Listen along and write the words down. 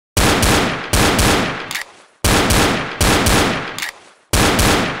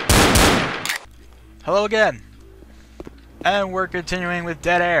Hello again. And we're continuing with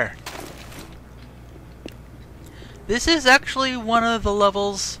Dead Air. This is actually one of the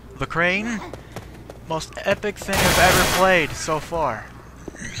levels, the crane, most epic thing I've ever played so far.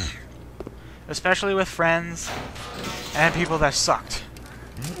 Especially with friends and people that sucked.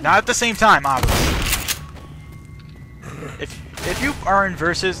 Not at the same time, obviously. If you are in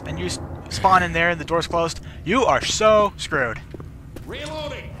Versus and you spawn in there and the door's closed, you are so screwed.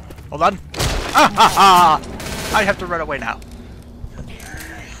 Reloading. Hold on. Ah ha ha! I have to run away now.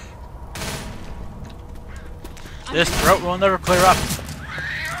 This throat will never clear up.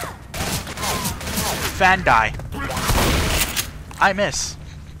 Fan die. I miss.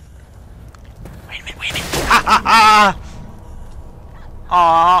 Wait a minute, wait a minute. Ha ha ha!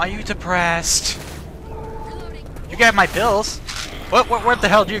 Aw, are you depressed? You got my pills. Where the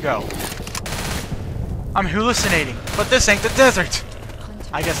hell do you go? I'm hallucinating, but this ain't the desert.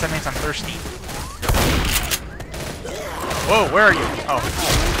 I guess that means I'm thirsty. Whoa, where are you? Oh.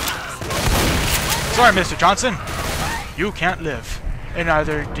 Sorry, Mr. Johnson. You can't live, and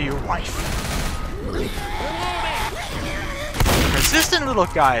neither do your wife. Persistent little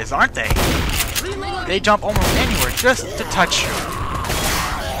guys, aren't they? They jump almost anywhere just to touch you.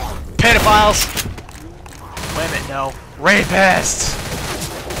 Pedophiles! Wait a minute, no. Rapists!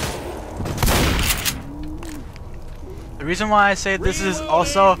 The reason why I say this is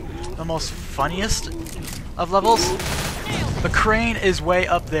also the most funniest of levels, the crane is way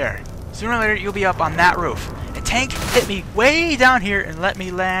up there. Sooner or later, you'll be up on that roof. A tank hit me way down here and let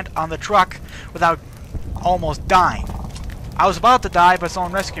me land on the truck without almost dying. I was about to die, but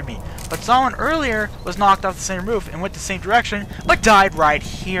someone rescued me. But someone earlier was knocked off the same roof and went the same direction, but died right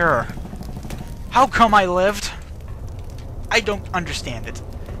here. How come I lived? I don't understand it.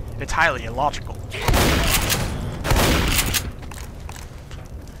 It's highly illogical.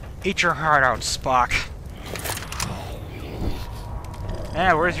 Eat your heart out, Spock.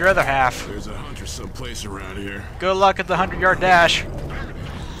 Yeah, where's your other half? There's a hunter someplace around here. Good luck at the 100-yard dash.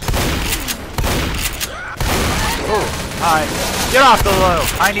 Oh, hi. Get off the low.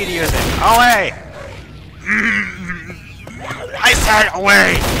 I need to use it. Away! I said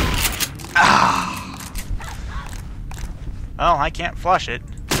away! Ah. Oh, I can't flush it.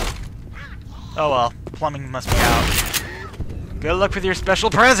 Oh well, plumbing must be out. Good luck with your special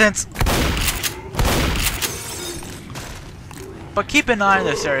presents! But keep an eye on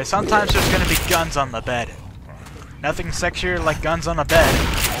this area. Sometimes there's gonna be guns on the bed. Nothing sexier like guns on a bed.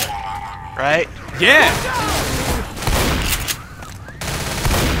 Right? Yeah!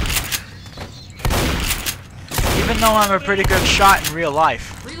 Even though I'm a pretty good shot in real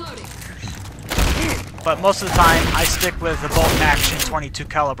life. But most of the time, I stick with the bolt-action 22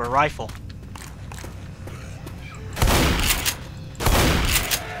 caliber rifle.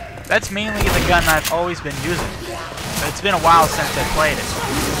 That's mainly the gun I've always been using. But it's been a while since I played it.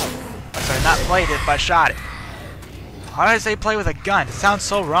 Oh, sorry, not played it, but shot it. Why did I say play with a gun? It sounds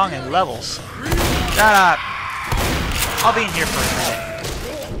so wrong in levels. Shut up. I'll be in here for a minute.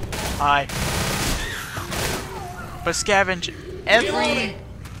 Hi. But scavenge every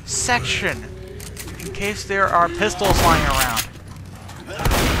section in case there are pistols lying around.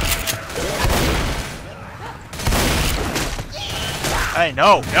 Hey,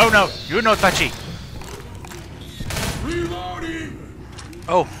 no, no, no, you no touchy. Reloading.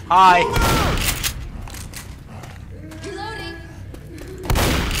 Oh, hi. Reloading.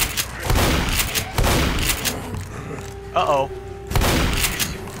 Uh-oh.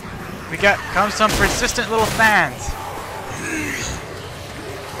 We got some persistent little fans.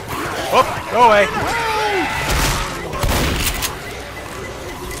 Oh, go away.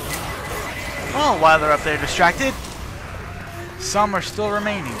 Well, while they're up there distracted, some are still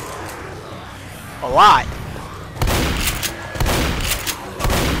remaining. A lot.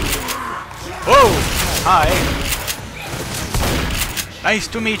 Whoa! Hi. Nice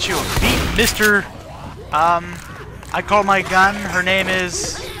to meet you. Meet Mr. I call my gun. Her name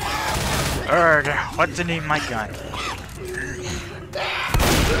is... what's the name of my gun?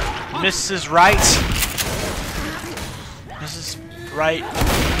 Mrs. Wright. Mrs. Wright.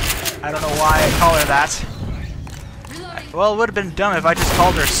 I don't know why I call her that. Well, it would have been dumb if I just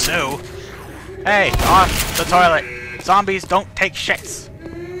called her Sue. Hey, off the toilet. Zombies don't take shits.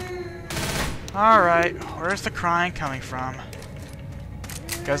 Alright, where's the crying coming from?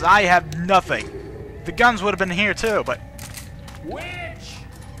 Because I have nothing. The guns would have been here too, but... Witch!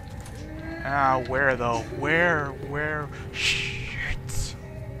 Where though? Where? Shit.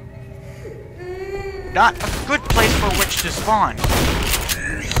 Not a good place for a witch to spawn.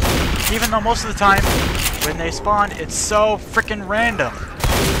 Even though most of the time, when they spawn, it's so freaking random.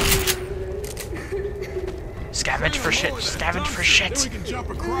 Scavenge for shit. Scavenge for shit. Then we can jump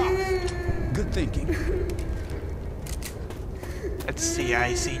across. Good thinking. Let's see,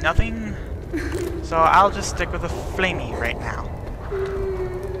 I see nothing. So I'll just stick with a flamey right now.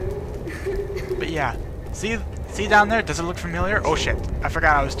 But yeah, see down there? Does it look familiar? Oh shit, I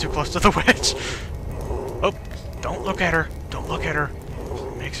forgot I was too close to the witch. Oh, don't look at her. Don't look at her.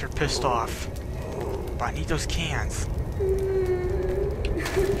 It makes her pissed off. But I need those cans.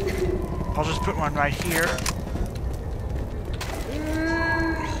 I'll just put one right here.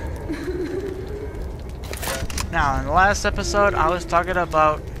 Now, in the last episode, I was talking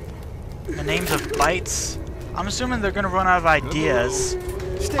about the names of bites. I'm assuming they're gonna run out of ideas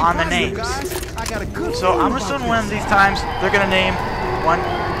on the names. So I'm assuming one of these times they're gonna name one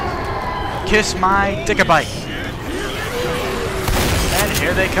Kiss My Dick-a-Bite. And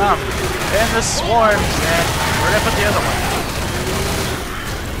here they come. And the swarms. And where did I put the other one?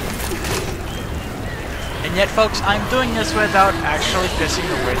 And yet, folks, I'm doing this without actually pissing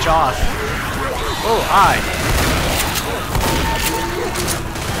the witch off. Oh, hi.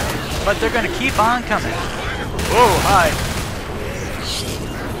 But they're gonna keep on coming. Oh, hi.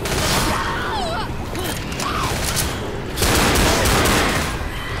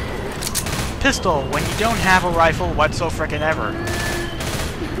 Pistol when you don't have a rifle whatsoever frickin' ever.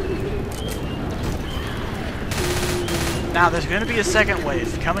 Now, there's gonna be a second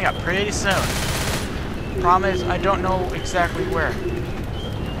wave coming up pretty soon. Problem is, I don't know exactly where.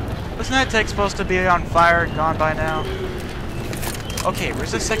 Wasn't that tank supposed to be on fire and gone by now? Okay,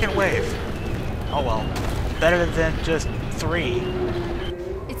 where's the second wave? Oh well. Better than just 3.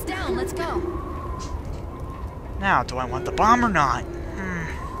 It's down, let's go. Now, do I want the bomb or not?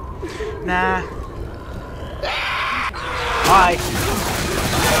 Nah. Bye.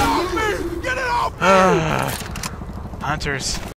 Get it off! Hunters.